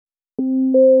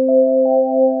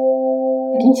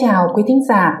Kính chào quý thính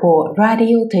giả của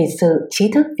Radio Thời sự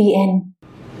Trí thức VN.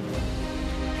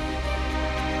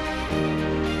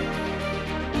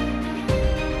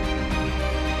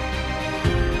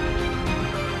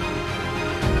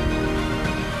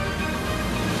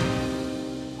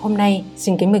 Hôm nay,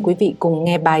 xin kính mời quý vị cùng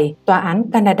nghe bài Tòa án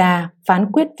Canada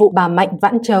phán quyết vụ bà Mạnh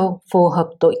Vãn Châu phù hợp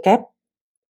tội kép.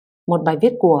 Một bài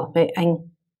viết của Vệ Anh.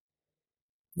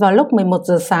 Vào lúc 11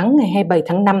 giờ sáng ngày 27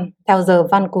 tháng 5, theo giờ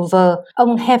Vancouver,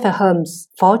 ông Heather Holmes,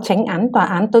 phó chánh án tòa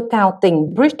án tối cao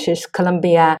tỉnh British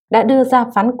Columbia, đã đưa ra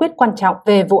phán quyết quan trọng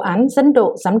về vụ án dẫn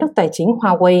độ giám đốc tài chính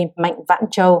Huawei Mạnh Vãn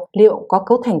Châu liệu có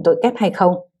cấu thành tội kép hay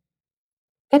không.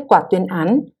 Kết quả tuyên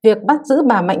án, việc bắt giữ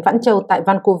bà Mạnh Vãn Châu tại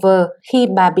Vancouver khi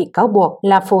bà bị cáo buộc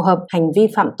là phù hợp hành vi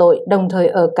phạm tội đồng thời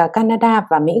ở cả Canada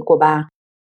và Mỹ của bà.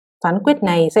 Phán quyết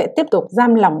này sẽ tiếp tục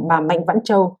giam lỏng bà Mạnh Vãn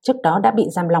Châu, trước đó đã bị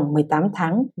giam lỏng 18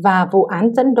 tháng, và vụ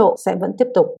án dẫn độ sẽ vẫn tiếp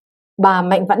tục. Bà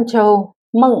Mạnh Vãn Châu,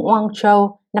 Meng Wanzhou,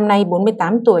 năm nay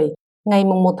 48 tuổi, ngày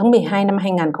 1 tháng 12 năm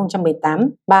 2018,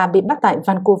 bà bị bắt tại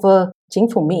Vancouver. Chính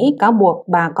phủ Mỹ cáo buộc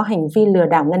bà có hành vi lừa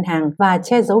đảo ngân hàng và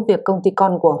che giấu việc công ty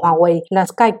con của Huawei là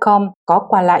Skycom có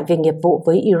qua lại về nghiệp vụ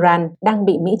với Iran đang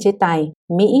bị Mỹ chế tài.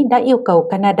 Mỹ đã yêu cầu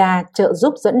Canada trợ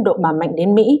giúp dẫn độ bà Mạnh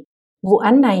đến Mỹ. Vụ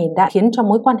án này đã khiến cho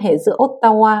mối quan hệ giữa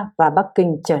Ottawa và Bắc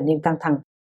Kinh trở nên căng thẳng.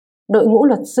 Đội ngũ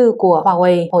luật sư của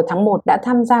Huawei hồi tháng 1 đã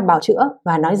tham gia bào chữa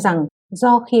và nói rằng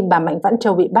do khi bà Mạnh Vãn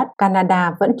Châu bị bắt,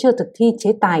 Canada vẫn chưa thực thi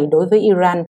chế tài đối với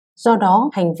Iran, do đó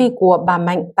hành vi của bà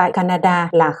Mạnh tại Canada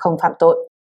là không phạm tội.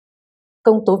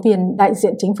 Công tố viên đại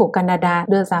diện chính phủ Canada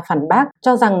đưa ra phản bác,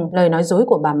 cho rằng lời nói dối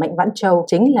của bà Mạnh Vãn Châu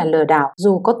chính là lừa đảo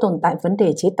dù có tồn tại vấn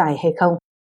đề chế tài hay không.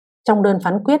 Trong đơn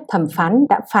phán quyết, thẩm phán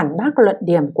đã phản bác luận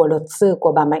điểm của luật sư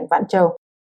của bà Mạnh Vãn Châu.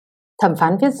 Thẩm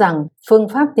phán viết rằng phương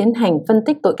pháp tiến hành phân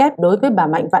tích tội kép đối với bà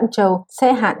Mạnh Vãn Châu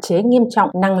sẽ hạn chế nghiêm trọng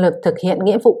năng lực thực hiện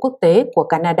nghĩa vụ quốc tế của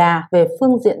Canada về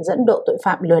phương diện dẫn độ tội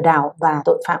phạm lừa đảo và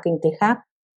tội phạm kinh tế khác.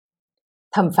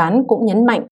 Thẩm phán cũng nhấn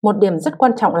mạnh một điểm rất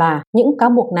quan trọng là những cáo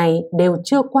buộc này đều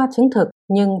chưa qua chứng thực,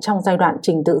 nhưng trong giai đoạn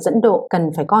trình tự dẫn độ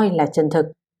cần phải coi là chân thực.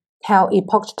 Theo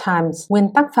Epoch Times,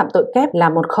 nguyên tắc phạm tội kép là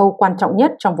một khâu quan trọng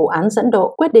nhất trong vụ án dẫn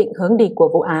độ, quyết định hướng đi của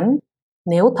vụ án.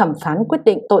 Nếu thẩm phán quyết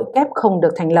định tội kép không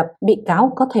được thành lập, bị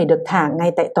cáo có thể được thả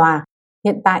ngay tại tòa.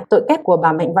 Hiện tại, tội kép của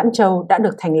bà Mạnh Vãn Châu đã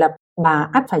được thành lập, bà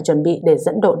ắt phải chuẩn bị để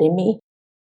dẫn độ đến Mỹ.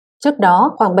 Trước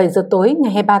đó, khoảng 7 giờ tối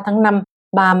ngày 23 tháng 5,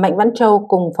 bà Mạnh Vãn Châu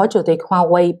cùng Phó Chủ tịch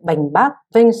Huawei Bành Bắc,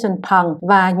 Vincent Pang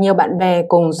và nhiều bạn bè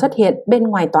cùng xuất hiện bên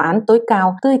ngoài tòa án tối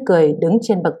cao, tươi cười đứng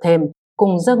trên bậc thềm,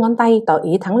 cùng giơ ngón tay tỏ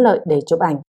ý thắng lợi để chụp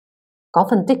ảnh. Có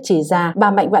phân tích chỉ ra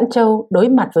bà Mạnh Vãn Châu đối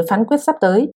mặt với phán quyết sắp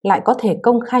tới lại có thể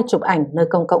công khai chụp ảnh nơi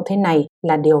công cộng thế này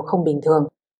là điều không bình thường.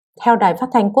 Theo Đài Phát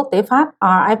thanh Quốc tế Pháp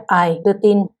RFI đưa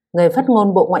tin, người phát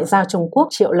ngôn Bộ Ngoại giao Trung Quốc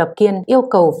Triệu Lập Kiên yêu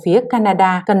cầu phía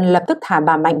Canada cần lập tức thả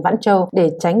bà Mạnh Vãn Châu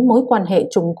để tránh mối quan hệ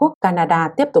Trung Quốc-Canada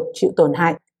tiếp tục chịu tổn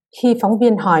hại. Khi phóng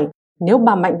viên hỏi nếu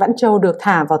bà Mạnh Vãn Châu được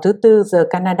thả vào thứ Tư giờ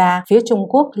Canada, phía Trung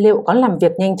Quốc liệu có làm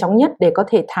việc nhanh chóng nhất để có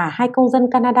thể thả hai công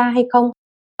dân Canada hay không?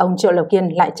 Ông Triệu Lập Kiên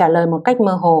lại trả lời một cách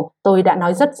mơ hồ, tôi đã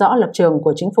nói rất rõ lập trường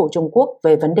của chính phủ Trung Quốc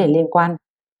về vấn đề liên quan.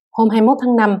 Hôm 21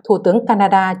 tháng 5, Thủ tướng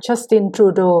Canada Justin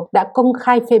Trudeau đã công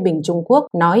khai phê bình Trung Quốc,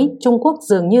 nói Trung Quốc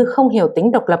dường như không hiểu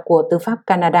tính độc lập của tư pháp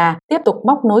Canada, tiếp tục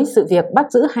móc nối sự việc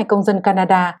bắt giữ hai công dân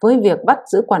Canada với việc bắt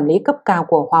giữ quản lý cấp cao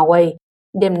của Huawei.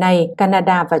 Điểm này,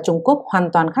 Canada và Trung Quốc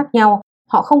hoàn toàn khác nhau.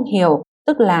 Họ không hiểu,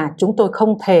 tức là chúng tôi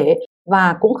không thể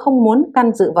và cũng không muốn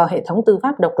can dự vào hệ thống tư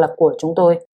pháp độc lập của chúng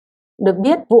tôi. Được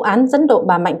biết, vụ án dẫn độ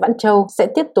bà Mạnh Vãn Châu sẽ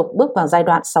tiếp tục bước vào giai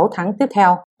đoạn 6 tháng tiếp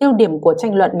theo. Tiêu điểm của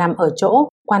tranh luận nằm ở chỗ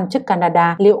quan chức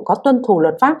Canada liệu có tuân thủ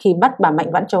luật pháp khi bắt bà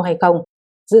Mạnh Vãn Châu hay không.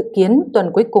 Dự kiến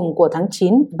tuần cuối cùng của tháng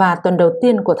 9 và tuần đầu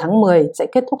tiên của tháng 10 sẽ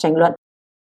kết thúc tranh luận.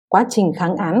 Quá trình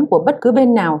kháng án của bất cứ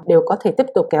bên nào đều có thể tiếp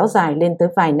tục kéo dài lên tới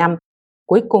vài năm.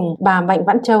 Cuối cùng, bà Mạnh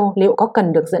Vãn Châu liệu có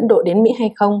cần được dẫn độ đến Mỹ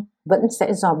hay không vẫn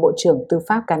sẽ do Bộ trưởng Tư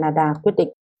pháp Canada quyết định.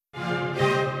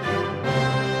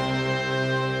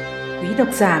 Quý độc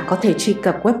giả có thể truy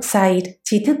cập website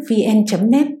tri thức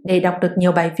vn.net để đọc được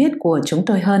nhiều bài viết của chúng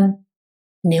tôi hơn.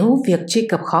 Nếu việc truy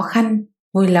cập khó khăn,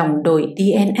 vui lòng đổi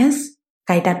DNS,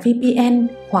 cài đặt VPN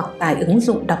hoặc tải ứng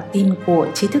dụng đọc tin của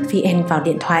Tri thức VN vào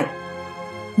điện thoại.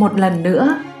 Một lần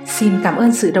nữa, xin cảm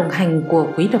ơn sự đồng hành của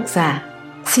quý độc giả.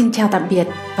 Xin chào tạm biệt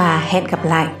và hẹn gặp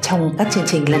lại trong các chương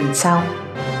trình lần sau.